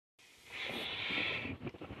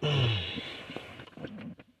I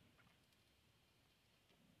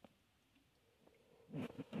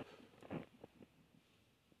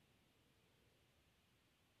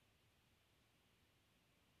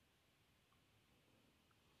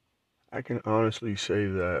can honestly say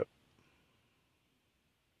that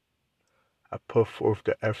I put forth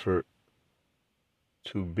the effort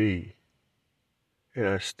to be, and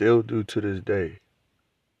I still do to this day,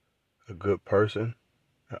 a good person,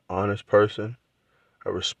 an honest person,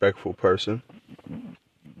 a respectful person.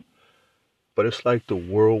 But it's like the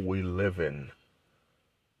world we live in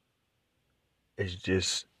is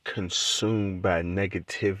just consumed by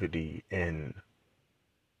negativity and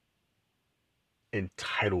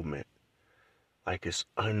entitlement. Like it's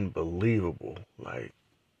unbelievable. Like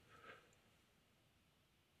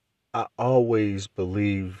I always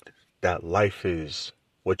believed that life is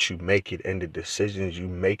what you make it, and the decisions you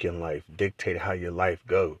make in life dictate how your life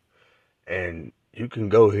go. And you can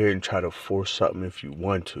go here and try to force something if you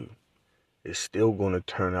want to. It's still going to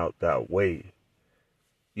turn out that way.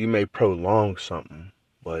 You may prolong something,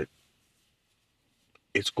 but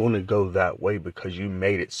it's going to go that way because you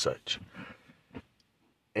made it such.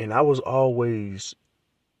 And I was always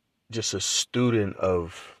just a student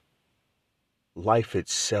of life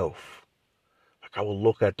itself. Like I would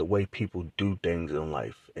look at the way people do things in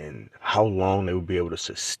life and how long they would be able to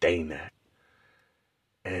sustain that.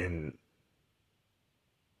 And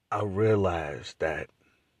I realized that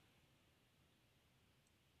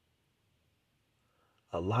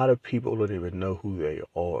a lot of people don't even know who they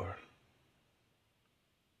are,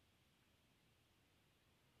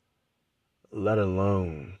 let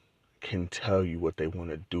alone can tell you what they want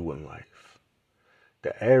to do in life.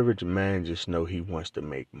 The average man just know he wants to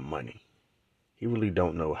make money. He really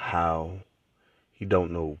don't know how, he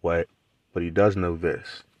don't know what, but he does know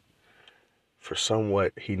this. For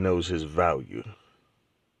somewhat, he knows his value.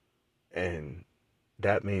 And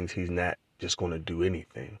that means he's not just going to do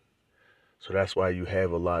anything. So that's why you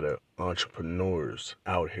have a lot of entrepreneurs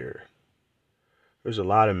out here. There's a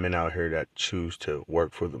lot of men out here that choose to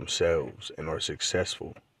work for themselves and are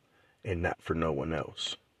successful and not for no one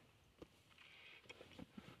else.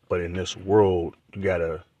 But in this world, you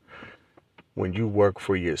gotta, when you work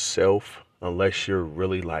for yourself, unless you're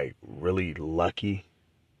really like really lucky,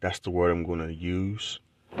 that's the word I'm gonna use.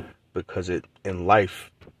 Because it in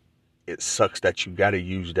life, it sucks that you gotta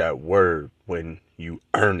use that word when you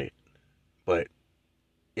earn it. But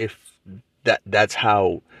if that's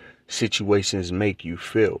how situations make you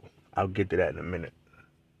feel. I'll get to that in a minute.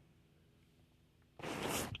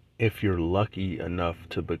 If you're lucky enough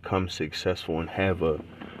to become successful and have a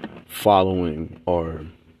following or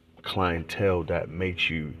clientele that makes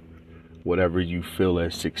you whatever you feel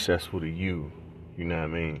as successful to you, you know what I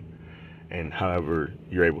mean? And however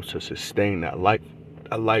you're able to sustain a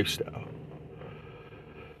lifestyle.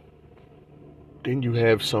 Then you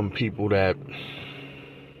have some people that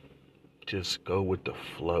just go with the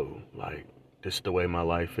flow. Like, this is the way my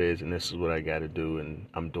life is, and this is what I got to do, and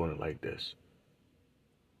I'm doing it like this.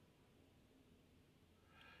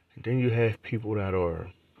 And then you have people that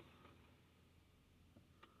are,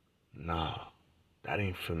 nah, that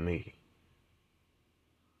ain't for me.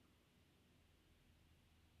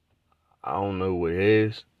 I don't know what it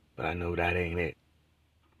is, but I know that ain't it.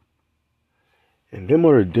 And them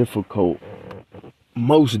are the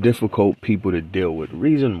most difficult people to deal with.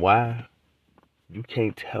 Reason why, you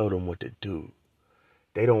can't tell them what to do.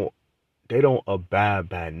 They don't, they don't abide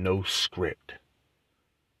by no script.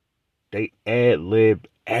 They ad lib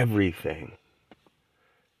everything.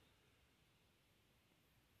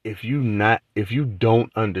 If you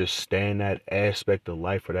don't understand that aspect of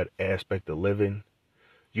life or that aspect of living,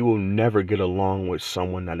 you will never get along with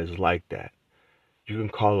someone that is like that. You can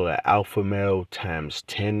call it an alpha male times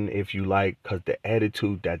 10 if you like, because the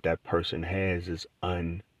attitude that that person has is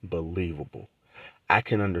unbelievable. I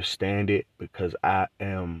can understand it because I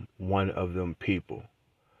am one of them people.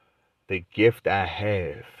 The gift I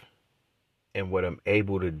have and what I'm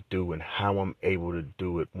able to do and how I'm able to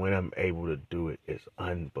do it when I'm able to do it is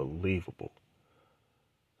unbelievable.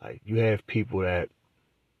 Like, you have people that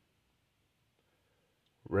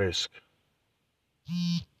risk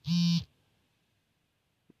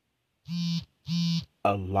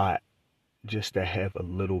a lot just to have a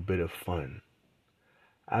little bit of fun.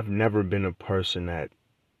 I've never been a person that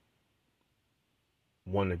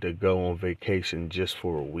wanted to go on vacation just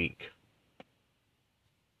for a week.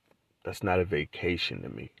 That's not a vacation to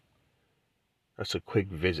me. That's a quick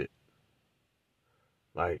visit.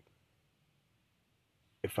 Like,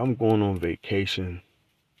 if I'm going on vacation,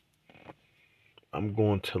 I'm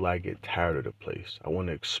going till I get tired of the place. I want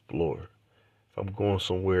to explore. If I'm going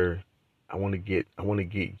somewhere, I want to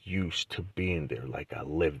get used to being there, like I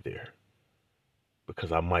live there,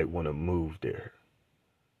 because I might want to move there.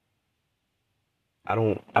 I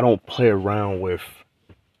don't play around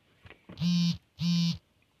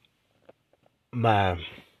my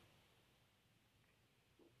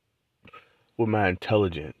with my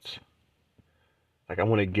intelligence. Like I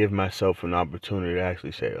want to give myself an opportunity to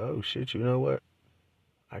actually say, "Oh shit, you know what?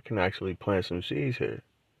 I can actually plant some seeds here."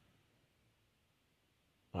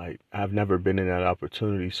 Like I've never been in that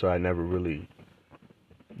opportunity, so I never really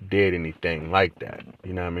did anything like that.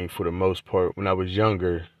 You know what I mean? For the most part, when I was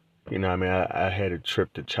younger, you know what I mean, I had a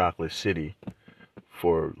trip to Chocolate City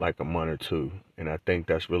for like a month or two, and I think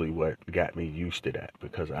that's really what got me used to that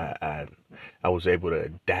because I was able to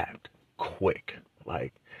adapt quick.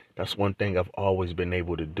 Like that's one thing I've always been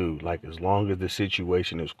able to do. Like as long as the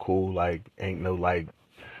situation is cool, like ain't no like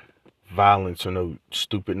violence or no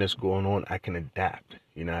stupidness going on, I can adapt.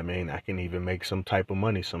 You know what I mean? I can even make some type of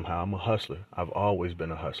money somehow. I'm a hustler. I've always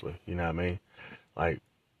been a hustler. You know what I mean? Like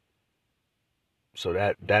so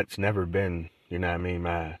that's never been, you know what I mean,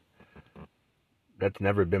 my that's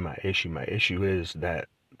never been my issue. My issue is that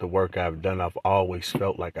the work I've done, I've always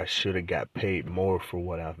felt like I should have got paid more for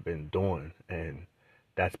what I've been doing. And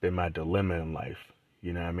that's been my dilemma in life.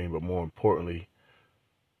 You know what I mean? But more importantly,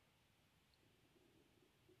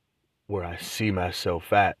 where I see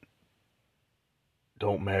myself at,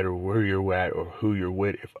 don't matter where you're at or who you're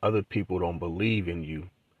with, if other people don't believe in you,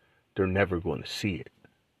 they're never going to see it.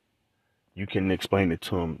 You can explain it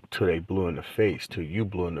to them till they blue in the face, till you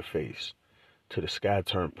blue in the face, till the sky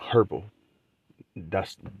turn purple.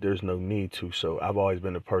 There's no need to. So I've always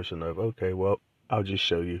been a person of, okay, well, I'll just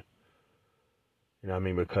show you. You know what I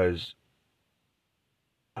mean? Because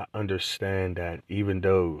I understand that even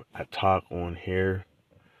though I talk on here,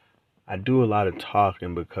 I do a lot of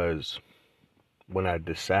talking because when I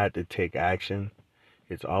decide to take action,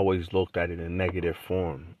 it's always looked at in a negative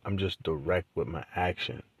form. I'm just direct with my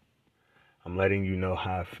action. I'm letting you know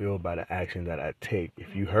how I feel about the action that I take.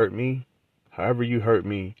 If you hurt me, however you hurt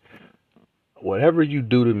me, whatever you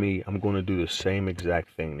do to me, I'm going to do the same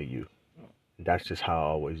exact thing to you. That's just how I've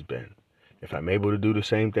always been. If I'm able to do the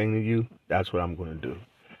same thing to you, that's what I'm going to do.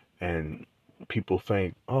 And people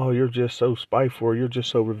think, oh, you're just so spiteful, you're just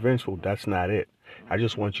so revengeful. That's not it. I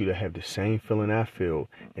just want you to have the same feeling I feel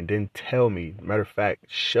and then tell me, matter of fact,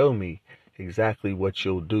 show me exactly what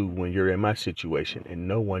you'll do when you're in my situation. And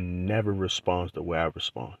no one never responds the way I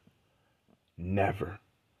respond. Never.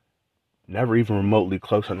 Never even remotely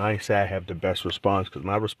close. And I ain't say I have the best response because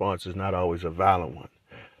my response is not always a valid one.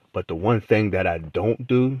 But the one thing that I don't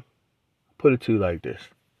do, put it to you like this.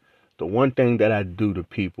 The one thing that I do to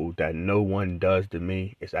people that no one does to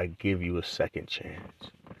me is I give you a second chance,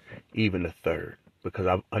 even a third, because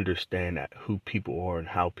I understand that who people are and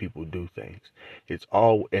how people do things. It's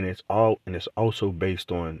also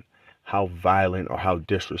based on how violent or how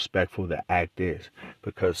disrespectful the act is,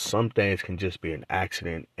 because some things can just be an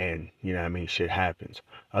accident and, you know what I mean, shit happens.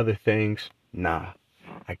 Other things, nah,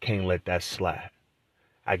 I can't let that slide.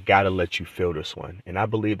 I gotta let you feel this one. And I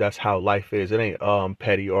believe that's how life is. It ain't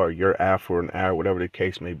petty or you're out for an hour, whatever the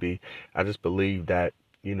case may be. I just believe that,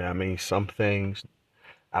 you know what I mean, some things,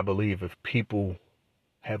 I believe if people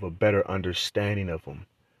have a better understanding of them,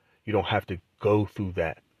 you don't have to go through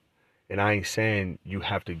that. And I ain't saying you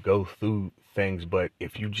have to go through things, but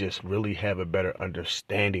if you just really have a better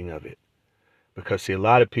understanding of it. Because see, a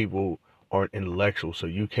lot of people aren't intellectual, so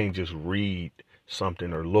you can't just read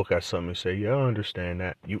something or look at something and say, yeah, I understand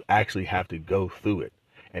that. You actually have to go through it.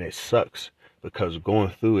 And it sucks because going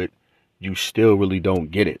through it, you still really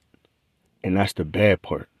don't get it. And that's the bad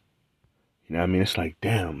part. You know what I mean? It's like,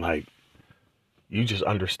 damn, like you just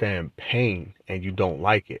understand pain and you don't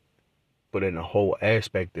like it. But in the whole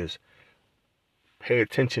aspect is pay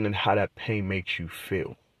attention to how that pain makes you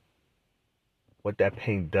feel. What that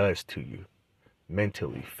pain does to you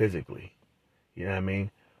mentally, physically. You know what I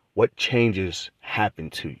mean? What changes happen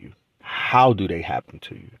to you? How do they happen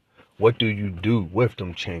to you? What do you do with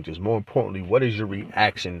them changes? More importantly, what is your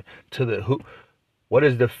reaction to what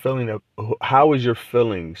is the feeling of, how is your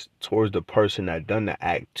feelings towards the person that done the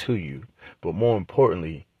act to you? But more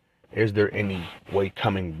importantly, is there any way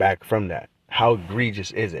coming back from that? How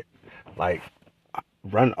egregious is it? Like,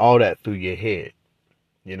 run all that through your head.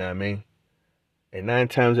 You know what I mean? And 9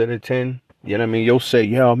 times out of 10, you know what I mean? You'll say,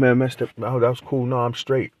 yeah, man, messed up. Oh, that was cool. No, I'm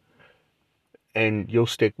straight. And you'll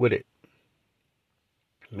stick with it.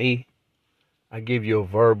 Me, I give you a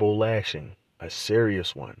verbal lashing, a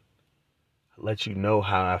serious one. I let you know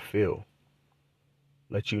how I feel.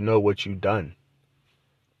 Let you know what you done.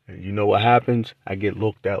 And you know what happens? I get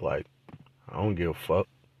looked at like, I don't give a fuck.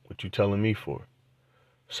 What you telling me for?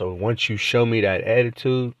 So once you show me that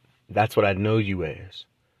attitude, that's what I know you as.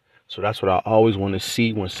 So that's what I always want to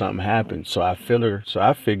see when something happens. So I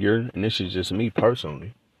figure, and this is just me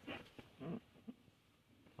personally.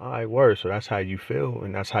 All right, word. So that's how you feel,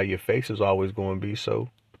 and that's how your face is always going to be. So,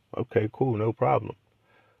 okay, cool, no problem.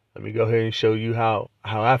 Let me go ahead and show you how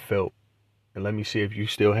I felt, and let me see if you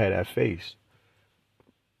still had that face.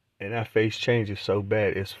 And that face changes so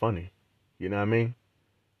bad, it's funny. You know what I mean?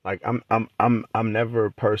 Like I'm never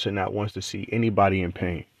a person that wants to see anybody in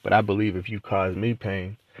pain. But I believe if you cause me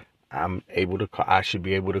pain, I should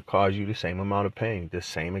be able to cause you the same amount of pain, the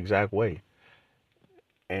same exact way.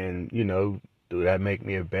 And do that make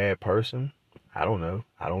me a bad person? I don't know.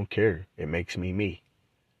 I don't care. It makes me me.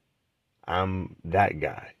 I'm that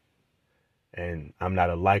guy. And I'm not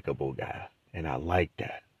a likable guy. And I like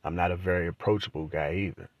that. I'm not a very approachable guy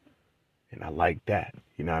either. And I like that.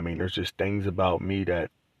 You know what I mean? There's just things about me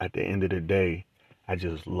that at the end of the day, I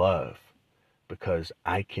just love because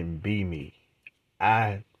I can be me.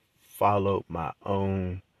 I followed my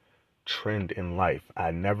own trend in life.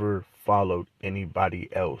 I never followed anybody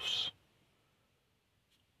else.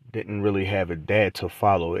 Didn't really have a dad to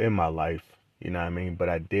follow in my life, you know what I mean? But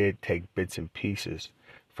I did take bits and pieces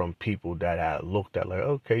from people that I looked at like,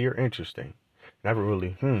 okay, you're interesting. Never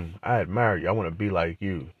really, I admire you. I want to be like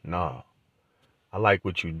you. Nah. I like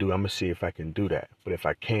what you do. I'm going to see if I can do that. But if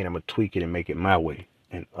I can't, I'm going to tweak it and make it my way.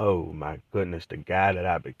 And oh my goodness, the guy that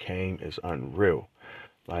I became is unreal.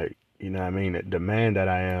 Like, you know what I mean? The man that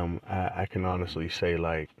I am, I can honestly say,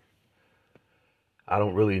 like, I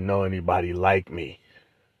don't really know anybody like me.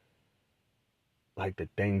 Like the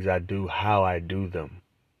things I do, how I do them,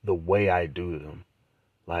 the way I do them.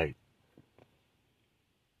 Like,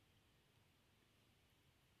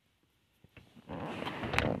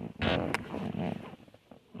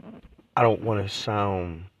 I don't want to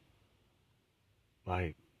sound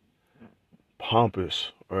like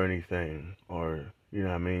pompous or anything, or, you know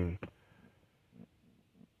what I mean?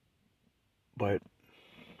 But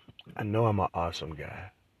I know I'm an awesome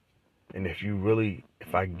guy. And if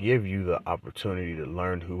I give you the opportunity to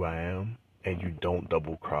learn who I am and you don't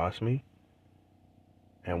double cross me,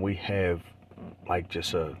 and we have like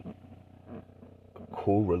just a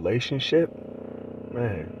cool relationship,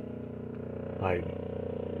 man, like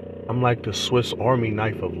I'm like the Swiss Army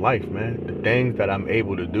knife of life, man. The things that I'm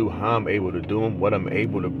able to do, how I'm able to do them, what I'm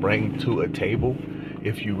able to bring to a table,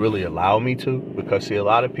 if you really allow me to. Because see, a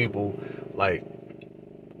lot of people like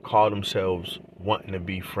call themselves wanting to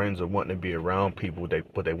be friends or wanting to be around people,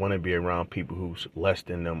 but they want to be around people who's less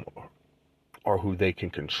than them or who they can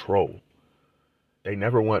control. They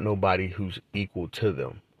never want nobody who's equal to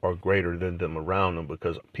them or greater than them around them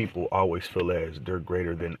because people always feel as they're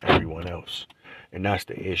greater than everyone else. And that's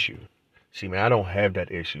the issue. See, man, I don't have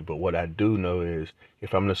that issue, but what I do know is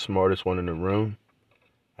if I'm the smartest one in the room,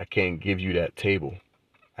 I can't give you that table.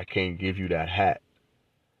 I can't give you that hat.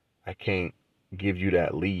 I can't give you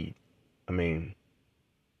that lead. I mean,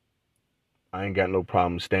 I ain't got no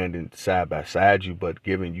problem standing side by side you, but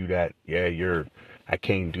giving you that, I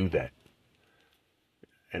can't do that.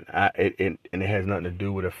 And it has nothing to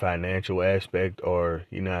do with a financial aspect or,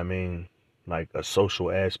 you know what I mean, like a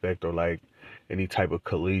social aspect or like any type of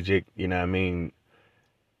collegiate, you know what I mean,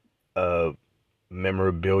 uh,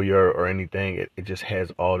 memorabilia or anything. It just has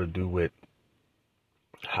all to do with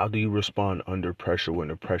how do you respond under pressure when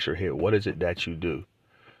the pressure hit? What is it that you do?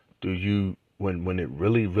 Do you, when it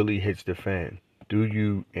really, really hits the fan, do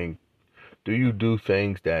you do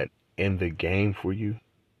things that end the game for you?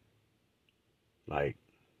 Like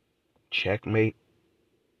checkmate?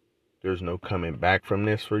 There's no coming back from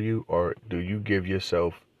this for you? Or do you give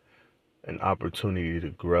yourself an opportunity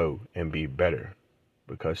to grow and be better?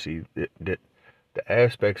 Because see, the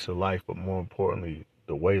aspects of life, but more importantly,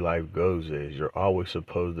 the way life goes is you're always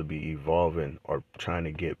supposed to be evolving or trying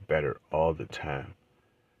to get better all the time.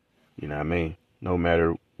 You know what I mean? No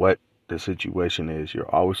matter what the situation is,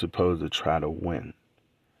 you're always supposed to try to win.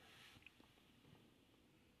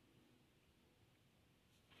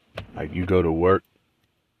 Like you go to work,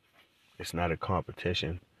 it's not a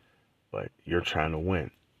competition, but you're trying to win.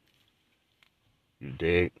 You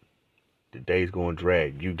dig? The day's gonna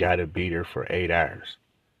drag. You gotta be there for 8 hours.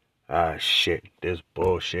 Ah, shit. This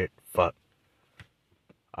bullshit. Fuck.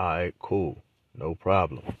 Alright, cool. No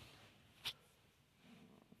problem.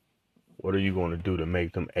 What are you gonna do to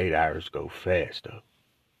make them 8 hours go faster?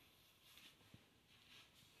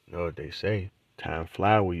 You know what they say? Time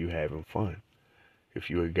fly when you having fun. If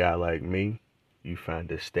you a guy like me, you find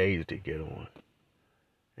a stage to get on.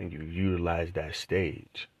 And you utilize that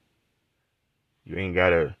stage. You ain't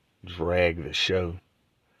gotta drag the show,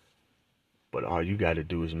 but all you got to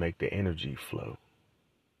do is make the energy flow.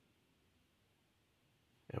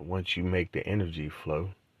 And once you make the energy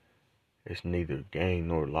flow, it's neither gain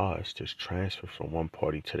nor loss, just transfer from one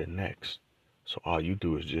party to the next. So all you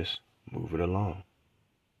do is just move it along.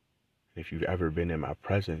 If you've ever been in my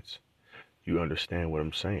presence, you understand what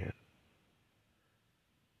I'm saying.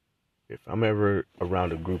 If I'm ever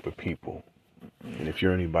around a group of people, and if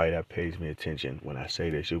you're anybody that pays me attention, when I say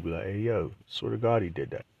this, you'll be like, hey, yo, swear to God he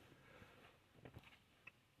did that.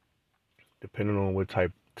 Depending on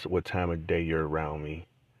what time of day you're around me,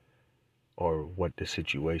 or what the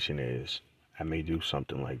situation is, I may do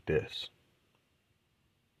something like this.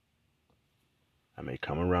 I may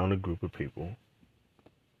come around a group of people,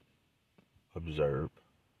 observe,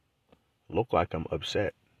 look like I'm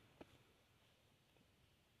upset.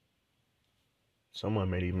 Someone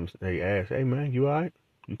may even ask, hey man, you alright?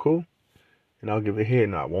 You cool? And I'll give a head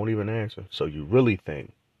nod, won't even answer. So you really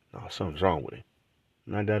think, no, something's wrong with it.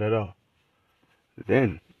 Not that at all.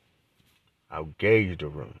 Then I'll gauge the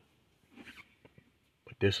room.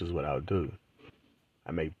 But this is what I'll do.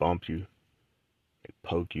 I may bump you, may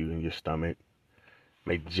poke you in your stomach,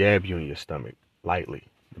 may jab you in your stomach lightly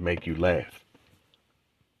to make you laugh.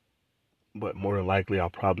 But more than likely, I'll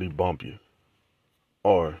probably bump you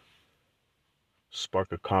or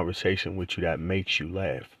spark a conversation with you that makes you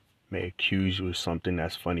laugh. May accuse you of something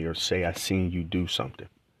that's funny or say I seen you do something.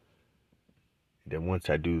 And then once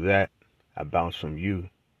I do that, I bounce from you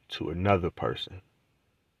to another person.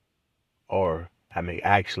 Or I may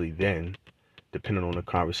actually then, depending on the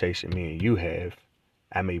conversation me and you have,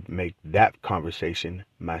 I may make that conversation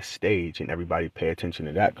my stage and everybody pay attention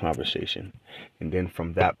to that conversation. And then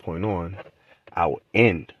from that point on, I will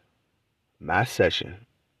end my session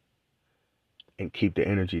and keep the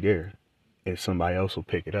energy there. And somebody else will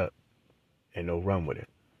pick it up and they'll run with it.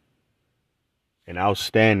 And I'll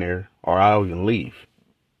stand there or I'll even leave.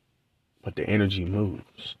 But the energy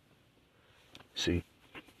moves. See,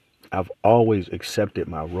 I've always accepted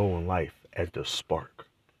my role in life as the spark.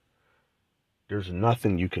 There's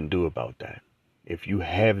nothing you can do about that. If you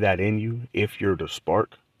have that in you, if you're the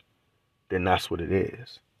spark, then that's what it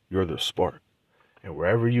is. You're the spark. And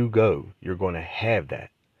wherever you go, you're going to have that.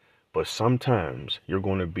 But sometimes you're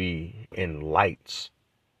going to be in lights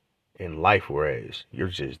in life, whereas you're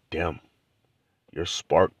just dim. Your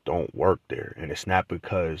spark don't work there. And it's not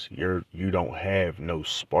because you don't have no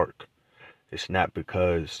spark. It's not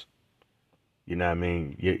because, you know what I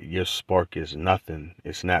mean, your spark is nothing.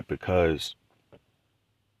 It's not because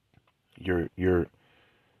you're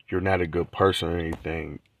not a good person or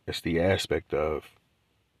anything. It's the aspect of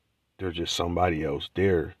there's just somebody else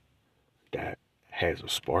there that has a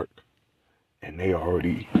spark and they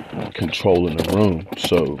already controlling the room.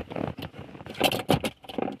 So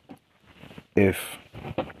if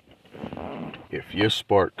your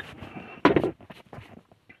spark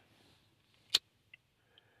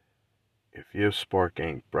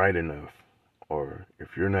ain't bright enough, or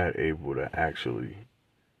if you're not able to actually,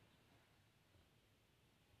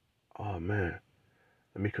 oh man,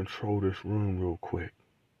 let me control this room real quick.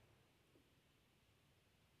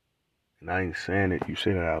 And I ain't saying it, you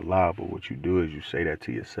say that out loud, but what you do is you say that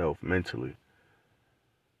to yourself mentally.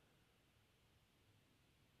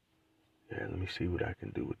 Yeah, let me see what I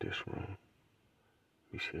can do with this room.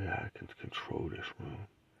 Let me see how I can control this room.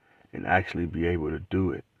 And actually be able to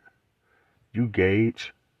do it. You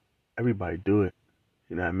gauge, everybody do it.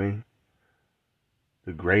 You know what I mean?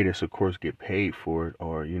 The greatest, of course, get paid for it,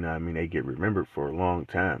 or, you know what I mean, they get remembered for a long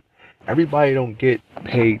time. Everybody don't get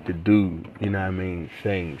paid to do, you know what I mean,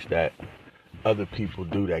 things that other people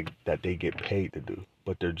do that they get paid to do.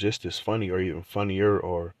 But they're just as funny or even funnier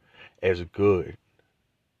or as good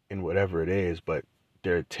in whatever it is, but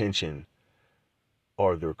their attention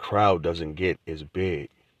or their crowd doesn't get as big.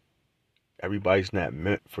 Everybody's not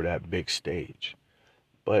meant for that big stage,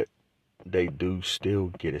 but they do still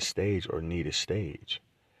get a stage or need a stage,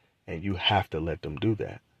 and you have to let them do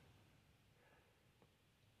that.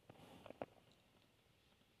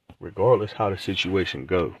 Regardless how the situation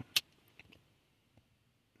go,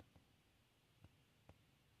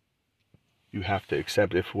 you have to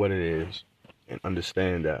accept it for what it is and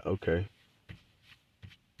understand that, okay,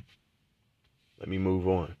 let me move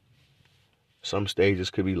on. Some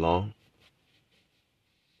stages could be long,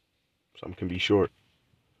 some can be short,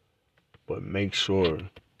 but make sure,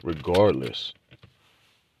 regardless,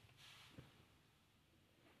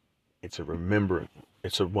 it's a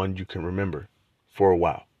one you can remember for a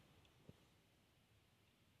while.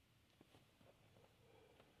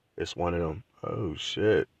 It's one of them, oh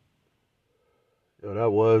shit, yo,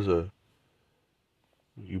 that was a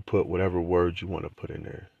You put whatever words you want to put in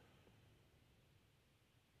there.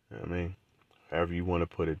 You know what I mean? However you want to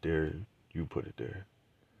put it there, you put it there.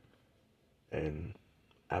 And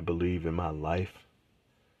I believe in my life,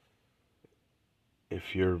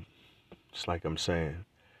 if you're, it's like I'm saying,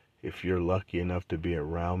 if you're lucky enough to be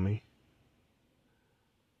around me,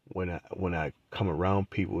 when I come around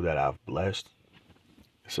people that I've blessed,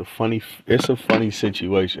 it's a funny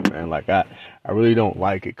situation, man. Like I really don't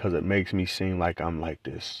like it because it makes me seem like I'm like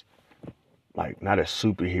this, like not a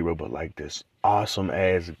superhero, but like this awesome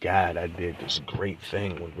ass guy that did this great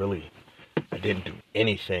thing when really I didn't do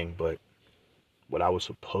anything but what I was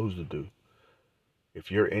supposed to do.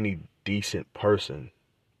 If you're any decent person,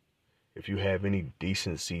 if you have any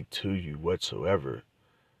decency to you whatsoever,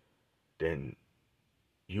 then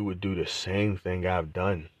you would do the same thing I've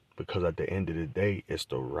done, because at the end of the day, it's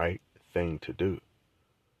the right thing to do.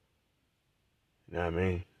 You know what I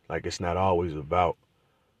mean? Like, it's not always about,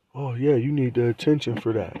 oh yeah, you need the attention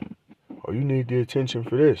for that, or you need the attention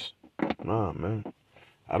for this. Nah, man.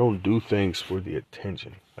 I don't do things for the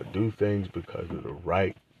attention. I do things because of the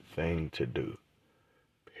right thing to do.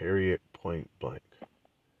 Period, point blank.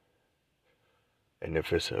 And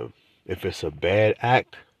if it's a bad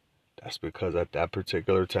act, that's because at that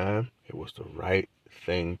particular time, it was the right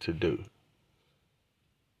thing to do.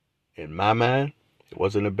 In my mind, it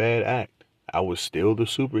wasn't a bad act. I was still the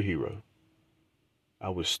superhero. I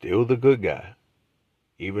was still the good guy.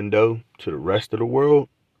 Even though to the rest of the world,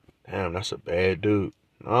 damn, that's a bad dude.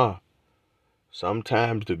 Nah.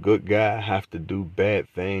 Sometimes the good guy have to do bad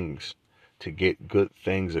things to get good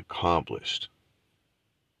things accomplished.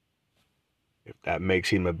 If that makes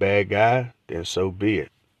him a bad guy, then so be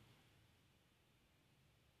it.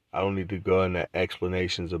 I don't need to go into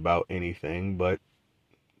explanations about anything, but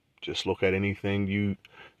just look at anything you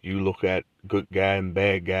look at, good guy and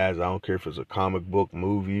bad guys. I don't care if it's a comic book,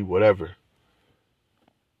 movie, whatever.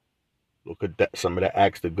 Look at that, some of the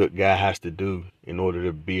acts the good guy has to do in order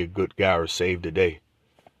to be a good guy or save the day.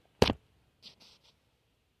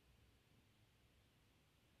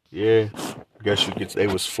 Yeah, I guess you could say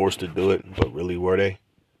they was forced to do it, but really were they?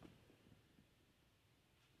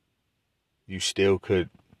 You still could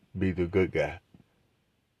be the good guy,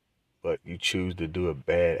 but you choose to do a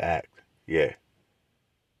bad act. Yeah.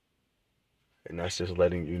 And that's just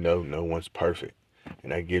letting you know no one's perfect.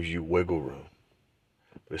 And that gives you wiggle room.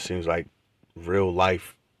 But it seems like real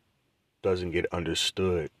life doesn't get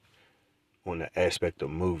understood on the aspect of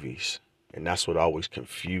movies. And that's what always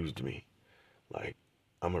confused me. Like,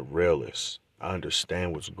 I'm a realist. I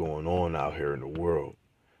understand what's going on out here in the world.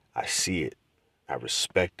 I see it. I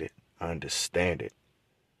respect it. I understand it.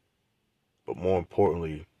 But more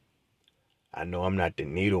importantly, I know I'm not the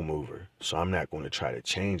needle mover, so I'm not going to try to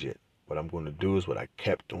change it. What I'm going to do is what I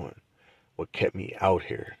kept doing, what kept me out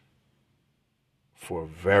here for a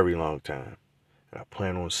very long time. And I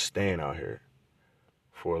plan on staying out here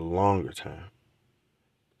for a longer time.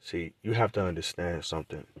 See, you have to understand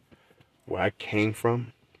something. Where I came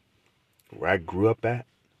from, where I grew up at,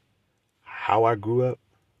 how I grew up,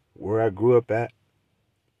 where I grew up at,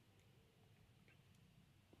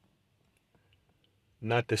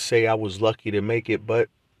 not to say I was lucky to make it, but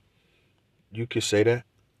you could say that.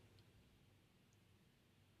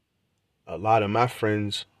 A lot of my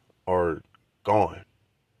friends are gone.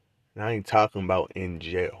 And I ain't talking about in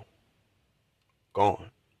jail. Gone.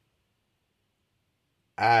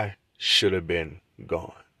 I should have been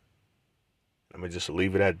gone. I'm going to just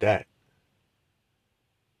leave it at that.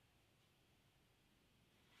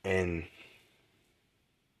 And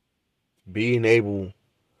being able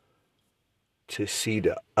to see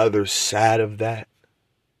the other side of that,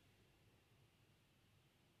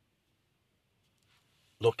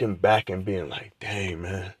 looking back and being like, dang,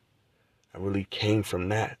 man, I really came from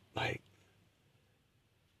that. Like,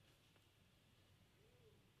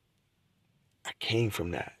 I came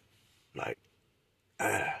from that. Like,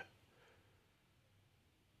 ah,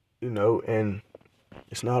 and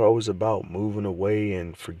it's not always about moving away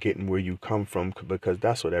and forgetting where you come from, because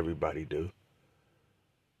that's what everybody do.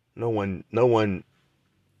 No one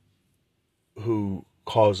who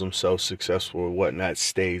calls themselves successful or whatnot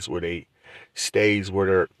stays where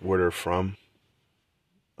they're from,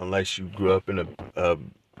 unless you grew up in a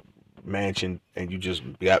mansion and you just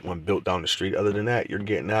got one built down the street. Other than that, you're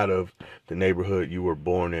getting out of the neighborhood you were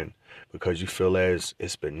born in because you feel as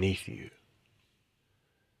it's beneath you.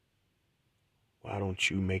 Why don't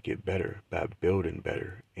you make it better by building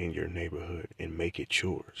better in your neighborhood and make it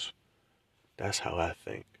yours? That's how I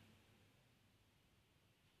think.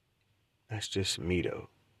 That's just me though.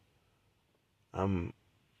 I'm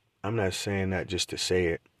I'm not saying that just to say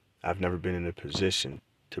it. I've never been in a position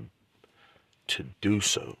to do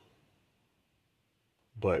so.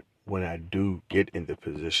 But when I do get in the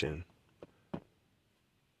position,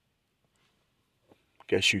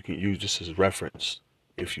 guess you can use this as reference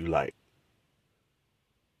if you like.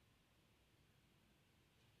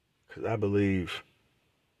 Because I believe,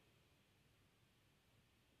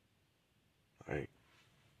 like,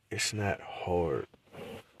 it's not hard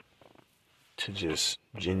to just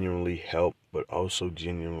genuinely help, but also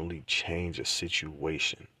genuinely change a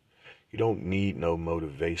situation. You don't need no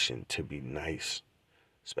motivation to be nice,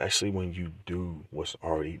 especially when you do what's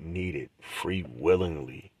already needed free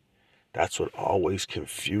willingly. That's what always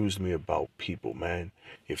confused me about people, man.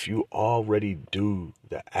 If you already do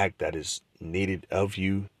the act that is needed of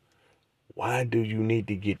you, why do you need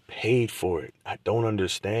to get paid for it? I don't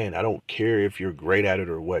understand. I don't care if you're great at it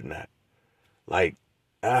or whatnot. Like,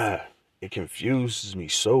 it confuses me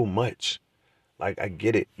so much. Like, I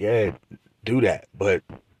get it. Yeah, do that. But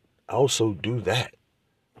also do that.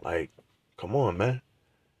 Like, come on, man.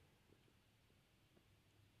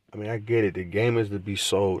 I mean, I get it. The game is to be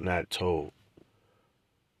sold, not told.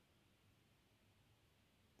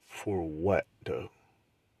 For what, though?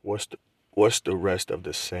 What's the rest of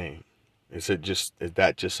the same? Is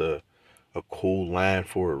that just a cool line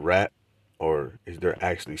for a rap? Or is there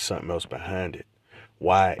actually something else behind it?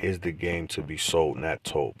 Why is the game to be sold, not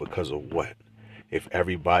told? Because of what? If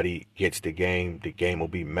everybody gets the game will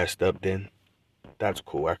be messed up then? That's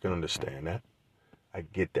cool. I can understand that. I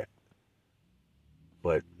get that.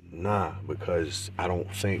 But nah, because I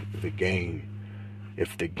don't think if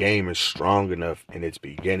the game is strong enough in its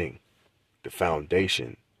beginning, the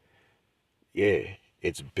foundation, yeah,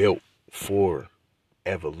 it's built for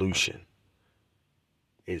evolution.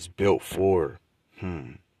 It's built for,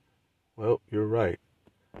 well, you're right.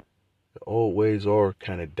 The old ways are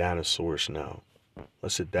kind of dinosaurs now.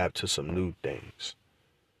 Let's adapt to some new things,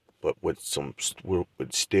 but with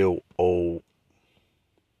still old,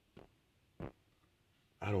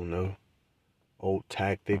 I don't know, old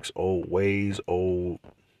tactics, old ways, old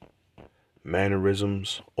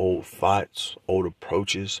mannerisms, old thoughts, old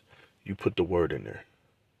approaches. You put the word in there.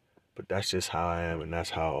 But that's just how I am, and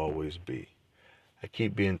that's how I'll always be. I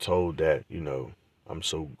keep being told that, I'm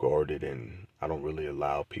so guarded and I don't really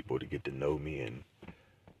allow people to get to know me, and,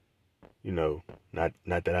 not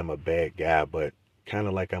that I'm a bad guy, but kind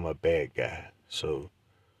of like I'm a bad guy. So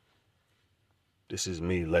this is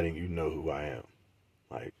me letting you know who I am.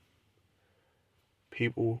 Like,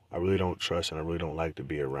 people I really don't trust and I really don't like to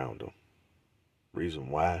be around them. Reason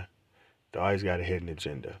why? They always got a hidden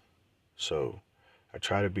agenda. So I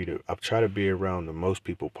try to be around the most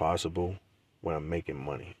people possible when I'm making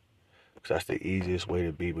money. Because that's the easiest way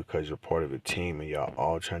to be, because you're part of a team and y'all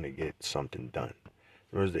all trying to get something done.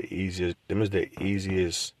 Them is the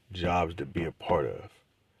easiest jobs to be a part of.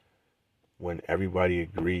 When everybody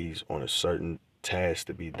agrees on a certain task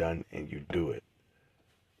to be done and you do it.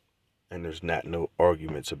 And there's not no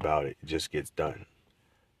arguments about it. It just gets done.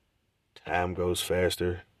 Time goes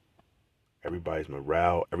faster. Everybody's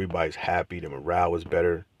happy. The morale is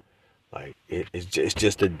better. Like, it's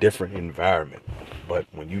just a different environment. But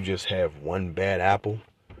when you just have one bad apple,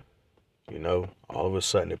 all of a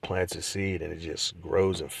sudden it plants a seed and it just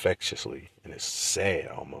grows infectiously, and it's sad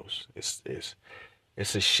almost. It's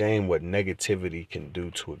a shame what negativity can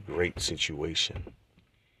do to a great situation.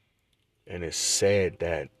 And it's sad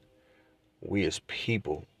that we as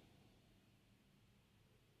people,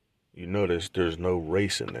 there's no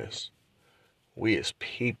race in this. We as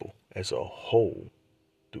people, as a whole,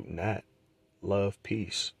 do not love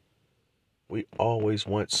peace. We always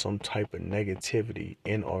want some type of negativity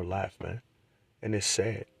in our life, man. And it's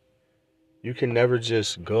sad. You can never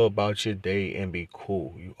just go about your day and be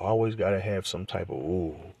cool. You always got to have some type of,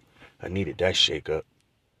 ooh, I needed that shake up.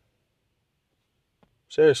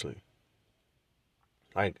 Seriously.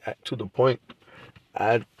 Like, to the point,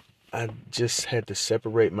 I just had to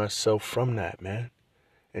separate myself from that, man.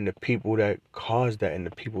 And the people that caused that, and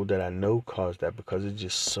the people that I know caused that, because it's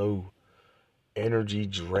just so energy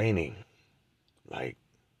draining. Like,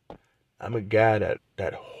 I'm a guy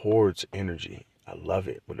that hoards energy. I love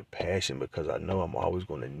it with a passion, because I know I'm always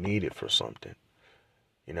going to need it for something.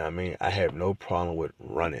 You know what I mean? I have no problem with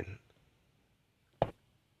running.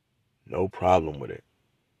 No problem with it.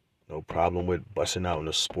 No problem with busting out in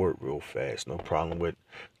a sport real fast. No problem with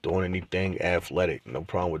doing anything athletic. No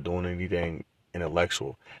problem with doing anything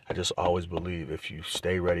intellectual. I just always believe if you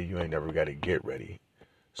stay ready, you ain't never got to get ready.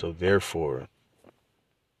 So therefore,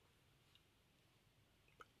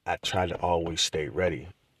 I try to always stay ready.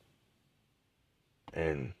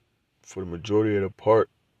 And for the majority of the part,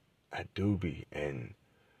 I do be. And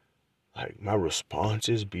like my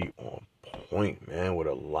responses be on point, man, with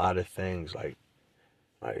a lot of things. Like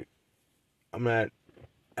I'm not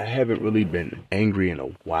I haven't really been angry in a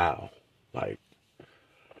while. Like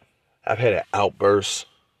I've had an outburst,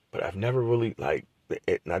 but I've never really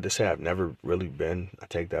not to say I've never really been, I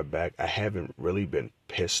take that back. I haven't really been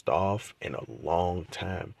pissed off in a long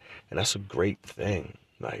time. And that's a great thing.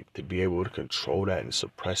 Like to be able to control that and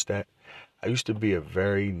suppress that. I used to be a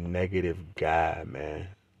very negative guy, man.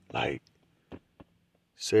 Like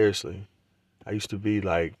seriously. I used to be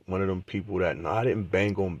like one of them people that, no, I didn't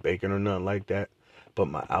bang on bacon or nothing like that, but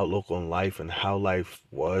my outlook on life and how life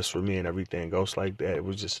was for me and everything else like that, it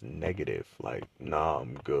was just negative. Like, nah,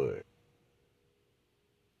 I'm good.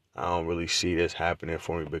 I don't really see this happening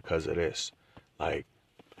for me because of this. Like,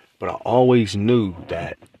 but I always knew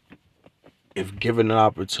that if given an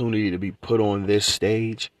opportunity to be put on this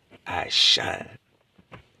stage, I shine.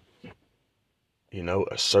 You know,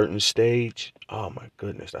 a certain stage, oh my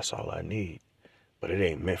goodness, that's all I need. But it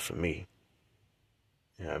ain't meant for me.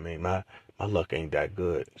 You know what I mean? My luck ain't that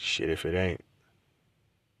good. Shit, if it ain't.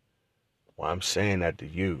 Well, I'm saying that to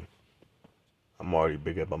you. I'm already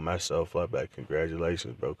big up on myself up. Like,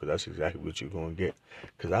 congratulations, bro, because that's exactly what you're going to get.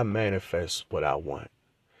 Because I manifest what I want.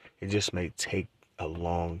 It just may take a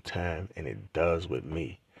long time, and it does with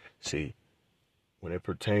me. See, when it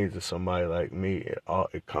pertains to somebody like me, it all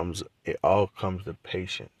comes to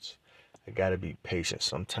patience. I gotta be patient.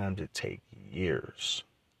 Sometimes it takes years,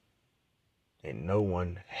 and no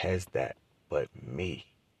one has that but me.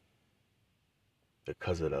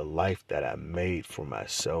 Because of the life that I made for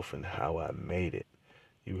myself and how I made it.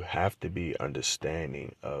 You have to be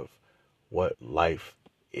understanding of what life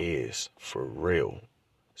is for real.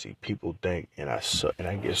 See, people think, and I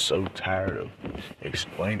get so tired of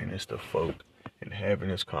explaining this to folk and having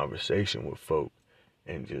this conversation with folk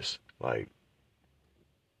and just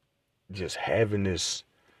having this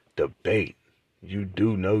debate. You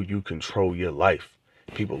do know you control your life.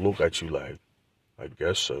 People look at you like, I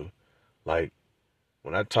guess so. Like,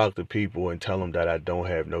 when I talk to people and tell them that I don't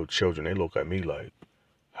have no children, they look at me like,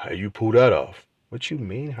 how you pull that off? What you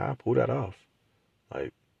mean, how I pull that off?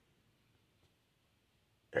 Like,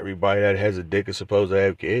 everybody that has a dick is supposed to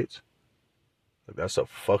have kids? Like, that's a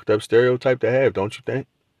fucked up stereotype to have, don't you think?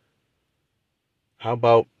 How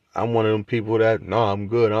about I'm one of them people that, no, I'm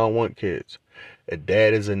good, I don't want kids. A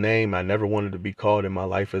dad is a name I never wanted to be called in my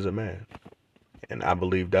life as a man. And I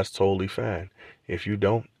believe that's totally fine. If you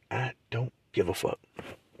don't, I don't give a fuck.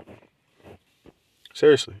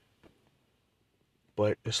 Seriously.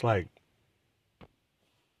 But it's like,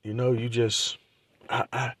 you just,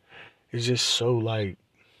 it's just so like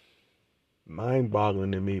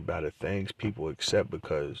mind-boggling to me by the things people accept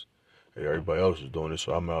because hey, everybody else is doing it,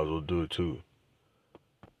 so I might as well do it too.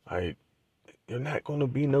 Like, you're not going to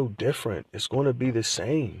be no different. It's going to be the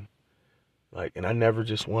same. Like, and I never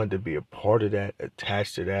just wanted to be a part of that,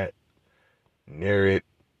 attached to that, near it,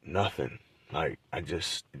 nothing. Like, it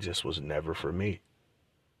just was never for me.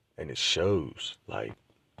 And it shows, like,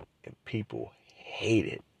 and people hate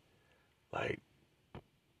it. Like,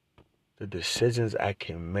 the decisions I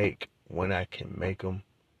can make when I can make them,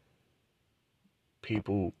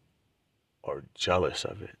 people are jealous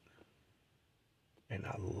of it. And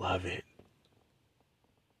I love it.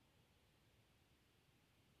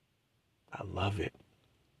 I love it.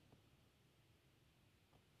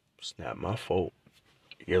 It's not my fault.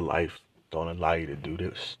 Your life don't allow you to do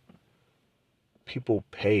this. People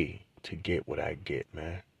pay to get what I get,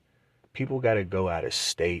 man. People got to go out of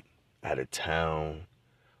state, out of town,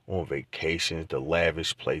 on vacations, to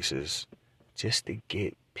lavish places, just to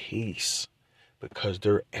get peace. Because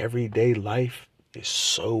their everyday life is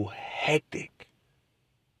so hectic.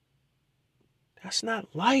 That's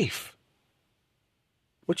not life.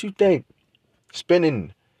 What you think?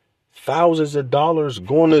 Spending thousands of dollars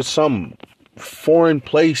going to some foreign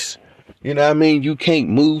place, you know what I mean, you can't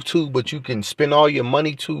move to, but you can spend all your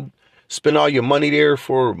money there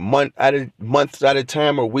for months at a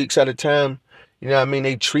time or weeks at a time. You know what I mean?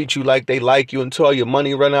 They treat you like they like you until all your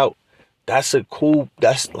money run out. That's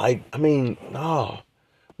like, I mean, nah.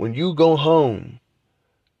 When you go home,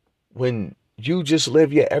 when you just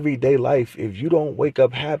live your everyday life, if you don't wake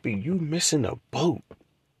up happy, you missing a boat.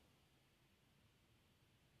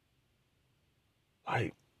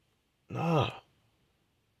 Like, nah.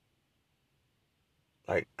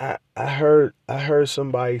 Like I heard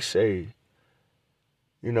somebody say,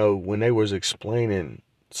 when they was explaining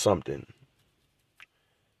something,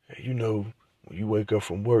 hey, when you wake up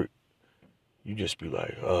from work, you just be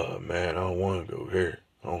like, oh man, I don't want to go here.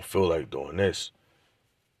 I don't feel like doing this.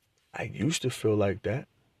 I used to feel like that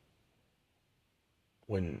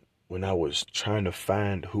when when I was trying to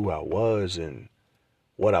find who I was and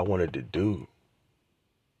what I wanted to do.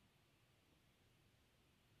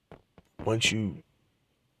 Once you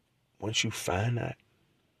find that,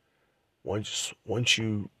 once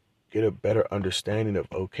you get a better understanding of,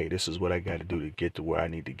 okay, this is what I got to do to get to where I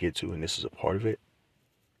need to get to, and this is a part of it.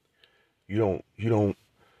 You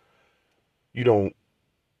don't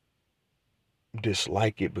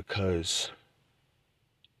dislike it because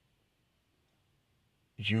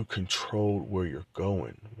you controlled where you're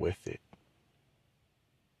going with it.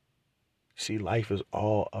 See, life is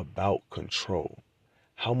all about control.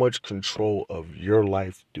 How much control of your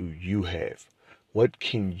life do you have? What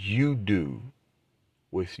can you do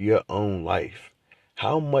with your own life?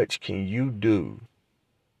 How much can you do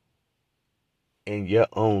in your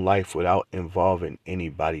own life without involving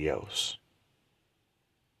anybody else?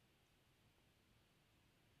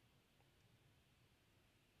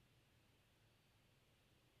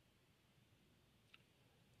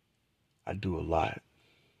 I do a lot,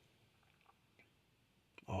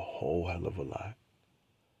 a whole hell of a lot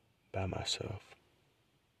by myself.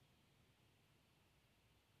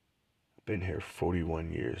 I've been here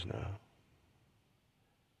 41 years now.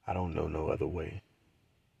 I don't know no other way.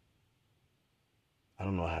 I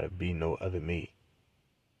don't know how to be no other me.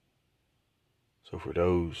 So for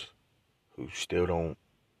those who still don't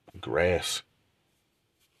grasp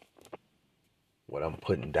what I'm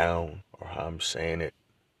putting down or how I'm saying it,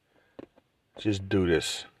 just do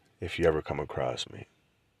this if you ever come across me.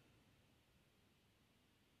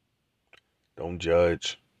 Don't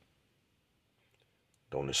judge.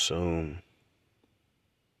 Don't assume.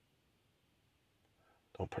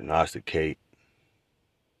 Don't prognosticate.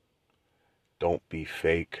 Don't be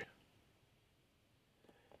fake.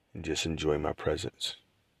 And just enjoy my presence.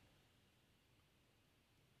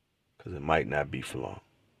 Because it might not be for long.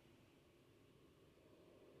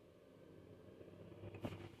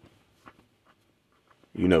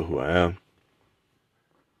 You know who I am.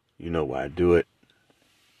 You know why I do it.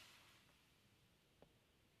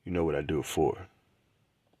 You know what I do it for.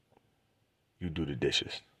 You do the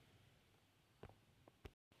dishes.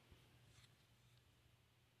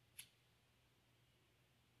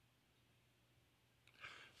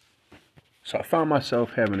 So I found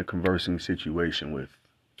myself having a conversing situation with,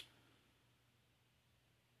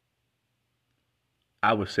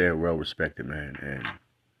 I would say, a well-respected man, and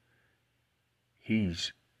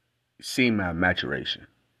he's seen my maturation,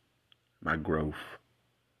 my growth,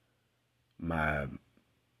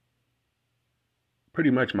 pretty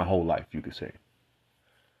much my whole life, you could say.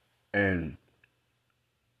 And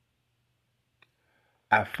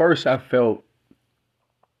at first I felt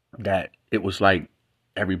that it was like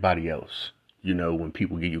everybody else. You know, when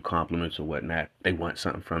people give you compliments or whatnot, they want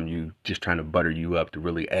something from you, just trying to butter you up to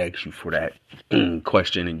really ask you for that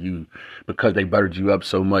question. And you, because they buttered you up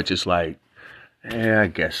so much, it's like, I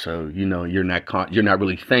guess so. You know, you're not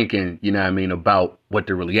really thinking, you know what I mean, about what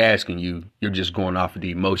they're really asking you. You're just going off of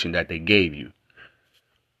the emotion that they gave you.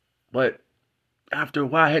 But after a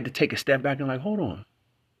while, I had to take a step back and like, hold on.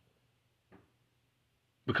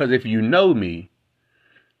 Because if you know me,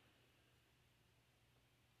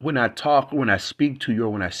 when I talk, when I speak to you, or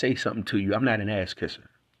when I say something to you, I'm not an ass kisser.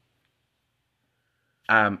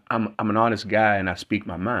 I'm an honest guy, and I speak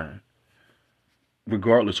my mind,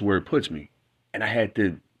 regardless of where it puts me. And I had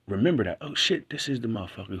to remember that, oh shit, this is the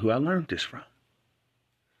motherfucker who I learned this from.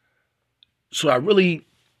 So I really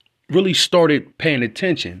started paying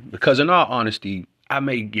attention, because in all honesty, I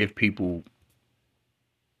may give people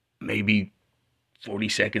maybe 40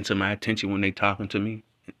 seconds of my attention when they talking to me.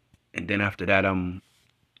 And then after that, I'm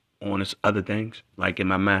on other things, like in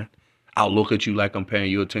my mind. I'll look at you like I'm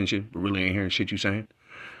paying you attention, but really ain't hearing shit you saying.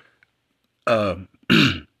 But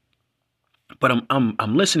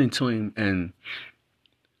I'm listening to him, and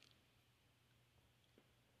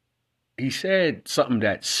he said something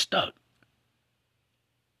that stuck.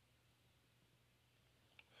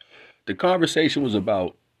 The conversation was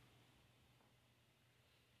about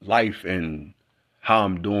life and how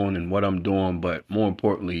I'm doing and what I'm doing, but more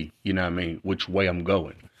importantly, you know what I mean, which way I'm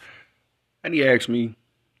going. And he asked me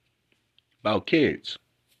about kids.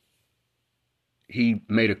 He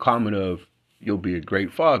made a comment of, you'll be a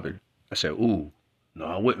great father. I said, ooh, no,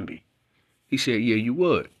 I wouldn't be. He said, yeah, you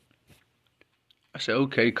would. I said,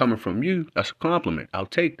 okay, coming from you, that's a compliment. I'll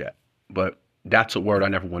take that. But that's a word I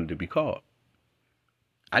never wanted to be called.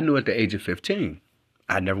 I knew at the age of 15,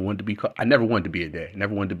 I never wanted to be a dad.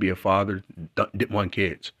 Never wanted to be a father. Didn't want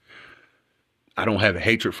kids. I don't have a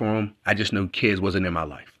hatred for them. I just know kids wasn't in my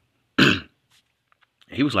life.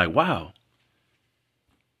 He was like, wow.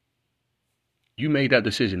 You made that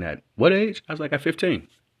decision at what age? I was like, at 15.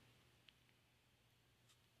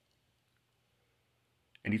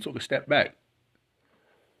 And he took a step back.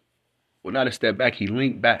 Well, not a step back, he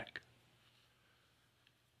leaned back.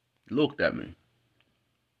 He looked at me.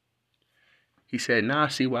 He said, now I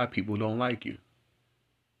see why people don't like you.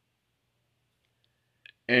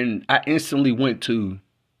 And I instantly went to,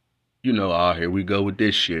 here we go with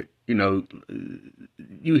this shit. You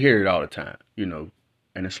hear it all the time, and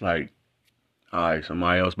it's like, all right,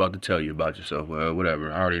 somebody else about to tell you about yourself. Well, whatever.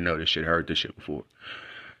 I already know this shit. Heard this shit before.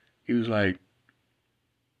 He was like,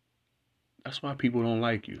 that's why people don't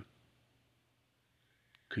like you.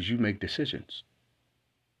 Because you make decisions.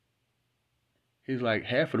 He's like,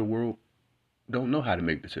 half of the world don't know how to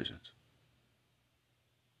make decisions.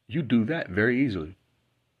 You do that very easily.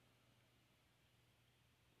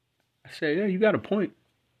 I said, yeah, you got a point.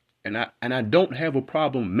 And I don't have a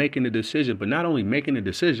problem making a decision, but not only making a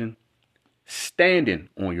decision, standing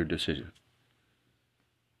on your decision.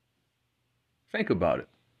 Think about it.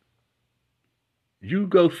 You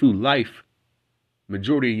go through life,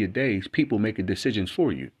 majority of your days, people making decisions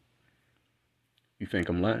for you. You think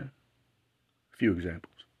I'm lying? A few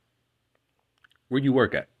examples. Where you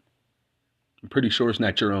work at? I'm pretty sure it's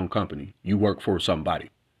not your own company. You work for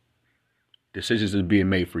somebody. Decisions are being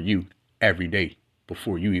made for you every day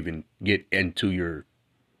before you even get into your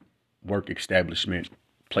work establishment,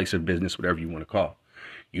 place of business, whatever you want to call.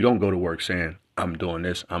 You don't go to work saying, I'm doing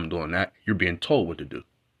this, I'm doing that. You're being told what to do.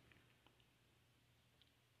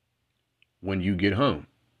 When you get home,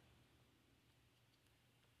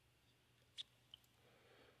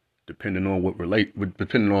 depending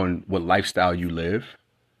on what lifestyle you live,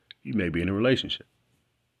 you may be in a relationship.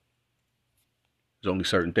 There's only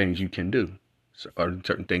certain things you can do, or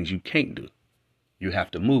certain things you can't do. You have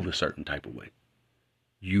to move a certain type of way.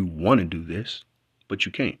 You want to do this, but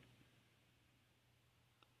you can't.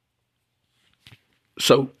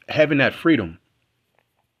 So having that freedom,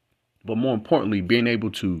 but more importantly, being able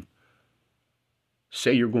to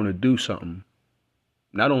say you're going to do something,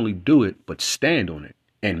 not only do it, but stand on it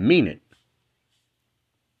and mean it,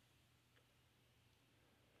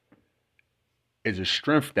 is a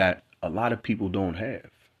strength that a lot of people don't have.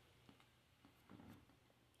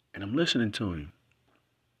 And I'm listening to him.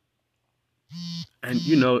 And,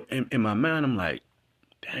 in my mind, I'm like,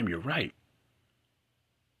 damn, you're right.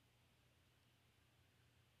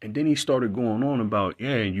 And then he started going on about,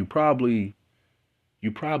 yeah, you probably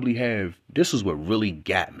have, this is what really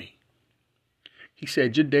got me. He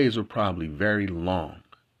said, your days are probably very long.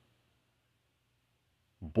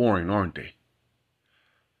 Boring, aren't they?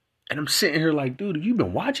 And I'm sitting here like, dude, have you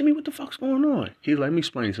been watching me? What the fuck's going on? He's like, let me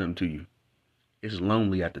explain something to you. It's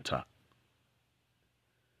lonely at the top.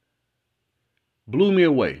 Blew me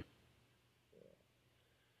away.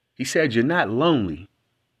 He said, you're not lonely,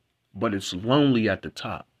 but it's lonely at the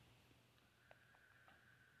top.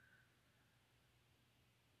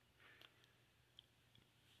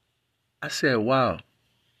 I said, wow.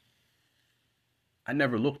 I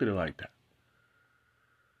never looked at it like that.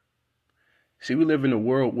 See, we live in a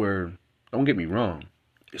world where, don't get me wrong,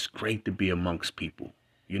 it's great to be amongst people.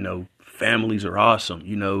 Families are awesome,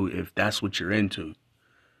 if that's what you're into.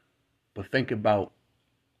 But think about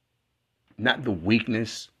not the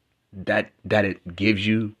weakness that it gives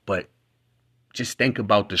you, but just think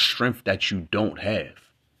about the strength that you don't have.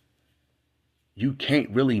 You can't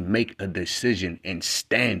really make a decision and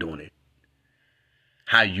stand on it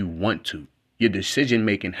how you want to. Your decision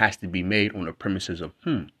making has to be made on the premises of,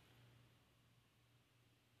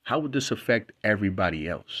 how would this affect everybody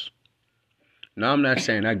else? Now, I'm not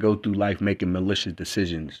saying I go through life making malicious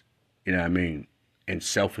decisions, and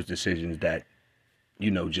selfish decisions that,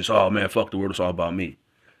 just, oh man, fuck the world, it's all about me.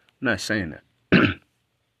 I'm not saying that.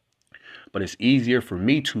 But it's easier for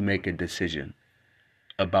me to make a decision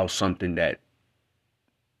about something that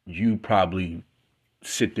you probably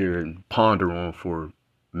sit there and ponder on for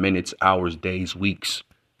minutes, hours, days, weeks,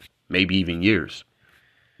 maybe even years.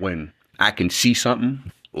 When I can see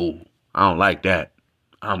something, oh, I don't like that.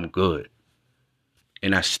 I'm good.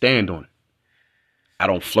 And I stand on it. I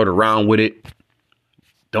don't flirt around with it.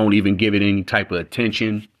 Don't even give it any type of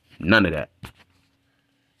attention. None of that.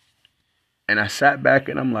 And I sat back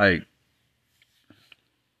and I'm like,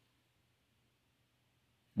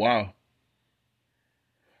 wow.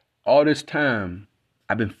 All this time,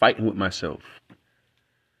 I've been fighting with myself.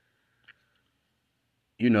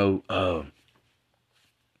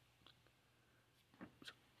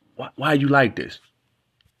 Why are you like this?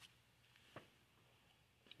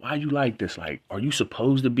 Why are you like this? Like, are you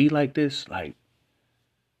supposed to be like this? Like,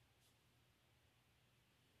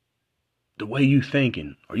 the way you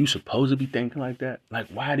thinking, are you supposed to be thinking like that? Like,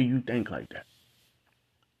 why do you think like that?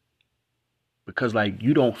 Because, like,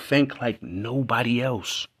 you don't think like nobody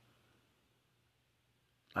else.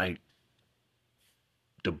 Like,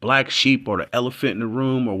 the black sheep or the elephant in the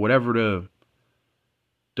room or whatever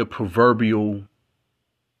the proverbial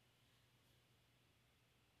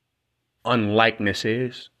unlikeness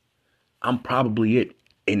is, I'm probably it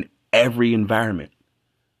in every environment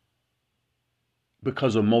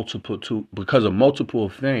because of multiple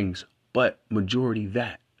things, but majority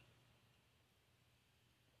that.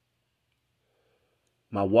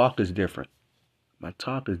 My walk is different. My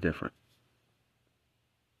talk is different.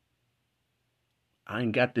 I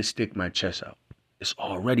ain't got to stick my chest out. It's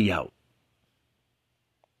already out.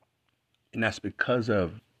 And that's because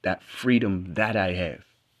of that freedom that I have.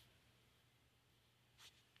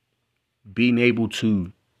 Being able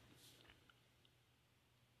to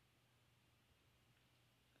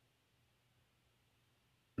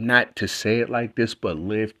not to say it like this, but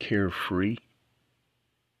live carefree,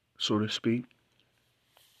 so to speak,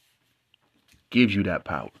 gives you that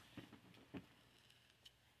power.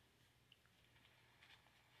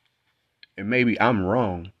 And maybe I'm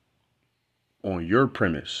wrong on your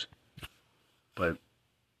premise, but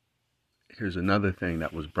here's another thing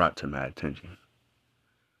that was brought to my attention.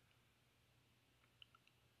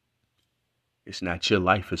 It's not your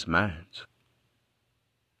life, it's mine.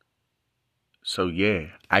 So yeah,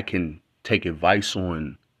 I can take advice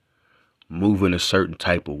on moving a certain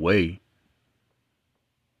type of way,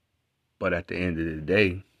 but at the end of the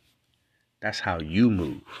day, that's how you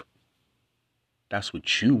move. That's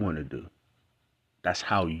what you want to do. That's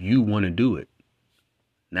how you want to do it,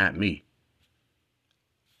 not me.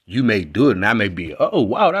 You may do it and I may be, oh,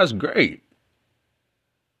 wow, that's great.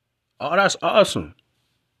 Oh, that's awesome.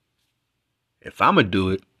 If I'm going to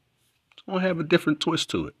do it, it's going to have a different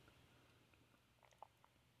twist to it.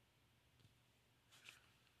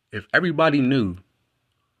 If everybody knew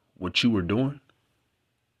what you were doing,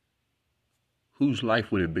 whose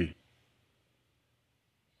life would it be?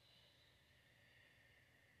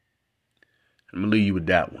 I'm going to leave you with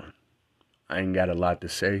that one. I ain't got a lot to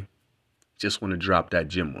say. Just want to drop that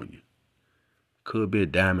gem on you. Could be a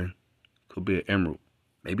diamond. Could be an emerald.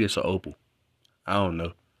 Maybe it's an opal. I don't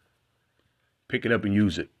know. Pick it up and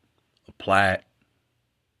use it. Apply it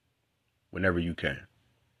whenever you can.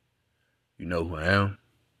 You know who I am.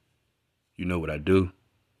 You know what I do.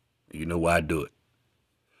 And you know why I do it.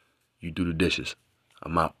 You do the dishes.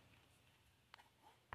 I'm out.